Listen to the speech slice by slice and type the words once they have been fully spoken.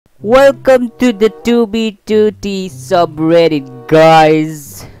Welcome to the 2B2T subreddit,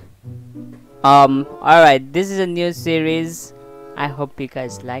 guys. Alright, this is a new series. I hope you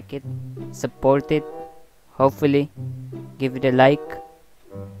guys like it, support it, hopefully give it a like,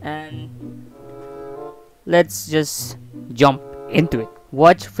 and let's just jump into it.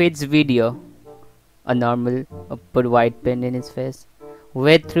 Watch Fit's video. A normal put white pen in his face,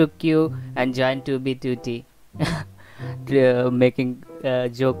 wait through queue and join 2B2T. Making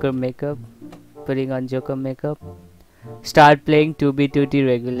Joker makeup, putting on Joker makeup, start playing 2B2T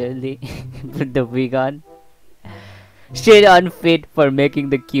regularly with the wig on, straight unfit for making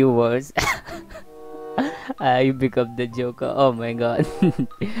the queue worse. You become the Joker. Oh my god.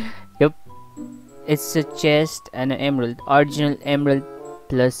 Yep, it's a chest and an emerald, original emerald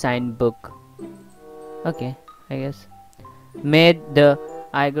plus signed book. Okay, I guess. Made the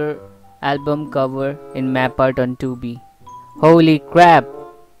Iger album cover in map art on 2B. Holy crap,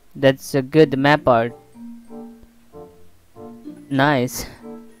 that's a good map art. Nice.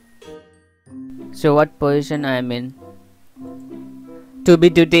 So what position I'm in?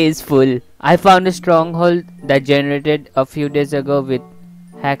 2B2T is full. I found a stronghold that generated a few days ago with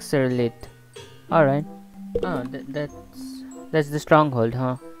Haxerlit. Alright. Oh, that's the stronghold,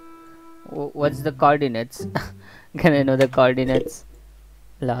 huh? What's the coordinates? Can I know the coordinates?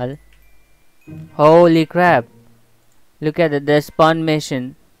 Lol. Holy crap. Look at it, the Spawn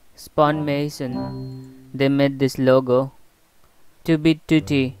Mason. They made this logo.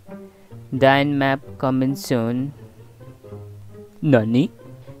 2B2T. Dine map coming soon. Nani?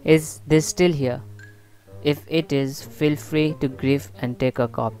 Is this still here? If it is, feel free to grief and take a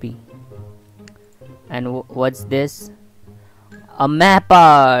copy. And what's this? A map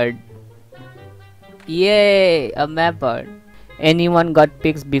art! Yay! A map art. Anyone got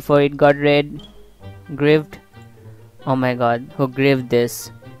pics before it got grieved? Oh my god, who grieved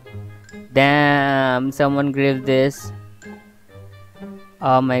this? Damn, someone grieved this.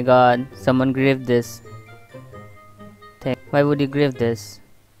 Oh my god, someone grieved this. Why would you grieve this?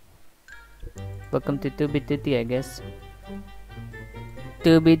 Welcome to 2B2T, I guess.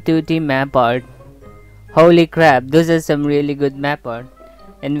 2B2T map art. Holy crap, those are some really good map art.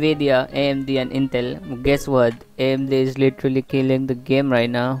 Nvidia, AMD and Intel. Guess what? AMD is literally killing the game right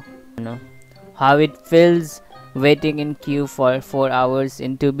now. How it feels waiting in queue for 4 hours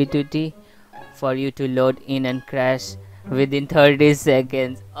in 2B2T for you to load in and crash within 30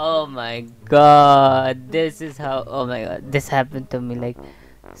 seconds. Oh my god, this is how, oh my god, this happened to me like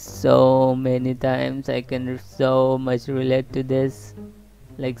so many times. I can so much relate to this,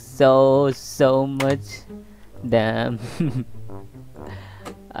 like so much. Damn.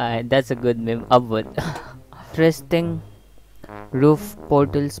 That's a good meme. Upward. Interesting. Roof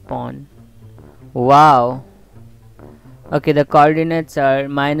portal spawn. Wow. Okay, the coordinates are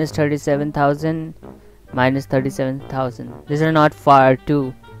minus 37,000, minus 37,000. These are not far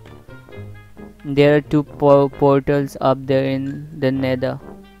too. There are two portals up there in the nether.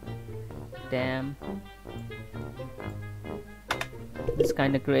 Damn. It's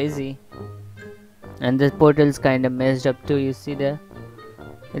kinda crazy. And the portal's kinda messed up too, you see there?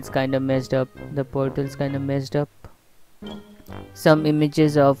 It's kinda messed up. The portal's kinda messed up. Some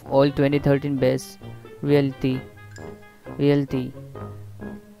images of old 2013 base. Reality.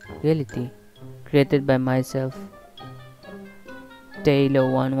 Created by myself.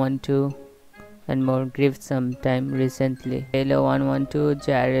 Taylor 112 and more. Grieved sometime recently. Taylor 112,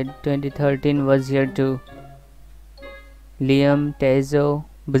 Jared 2013 was here too. Liam, Tezo,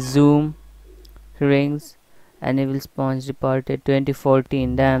 Bazoom, Rings, and Evil Sponge departed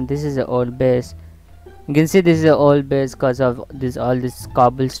 2014. Damn, this is an old base. You can see this is an old base because of all this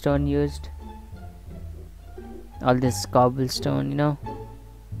cobblestone used. All this cobblestone, you know.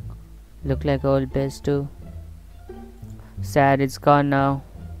 Look like old base too. Sad, it's gone now.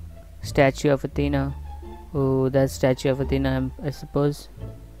 Statue of Athena. Oh, that statue of Athena, I suppose.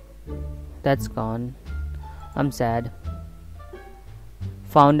 That's gone. I'm sad.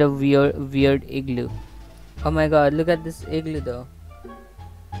 Found a weird igloo. Oh my god, look at this igloo though.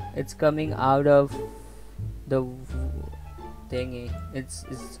 It's coming out of the thingy. It's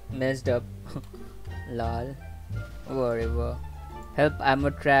messed up. Lol. Whatever. Help, I'm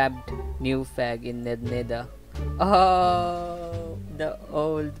a trapped new fag in the nether. Oh, the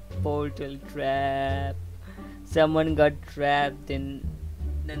old portal trap. Someone got trapped in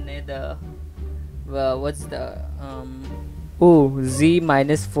the nether. Well, what's the oh, Z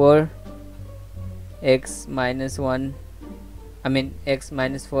minus 4 X minus 1, I mean X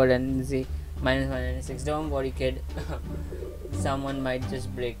minus 4 and Z minus 1 and 6. Don't worry, kid. Someone might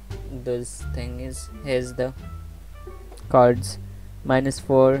just break those things. Here's the cards.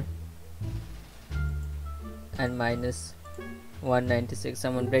 -4 and -196.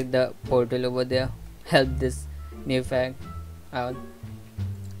 Someone break the portal over there. Help this new fact out.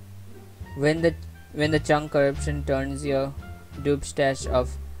 When the chunk corruption turns your dupe stash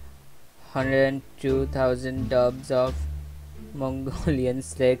of 102,000 dubs of Mongolian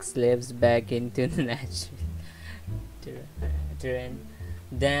slaves back into natural terrain.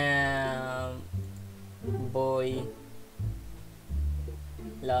 Damn, boy.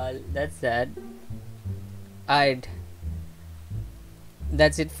 Lol, that's sad. Alright,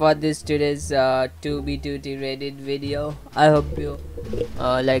 that's it for this today's 2B2T Reddit video. I hope you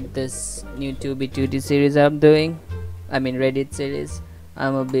like this new 2B2T series I'm doing. I mean Reddit series.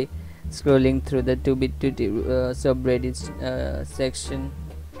 I'm gonna be scrolling through the 2B2T subreddit section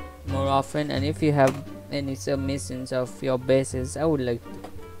more often, and if you have any submissions of your bases, I would like to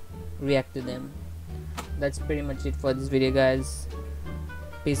react to them. That's pretty much it for this video, guys.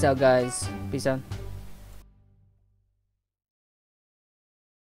 Peace out, guys. Peace out.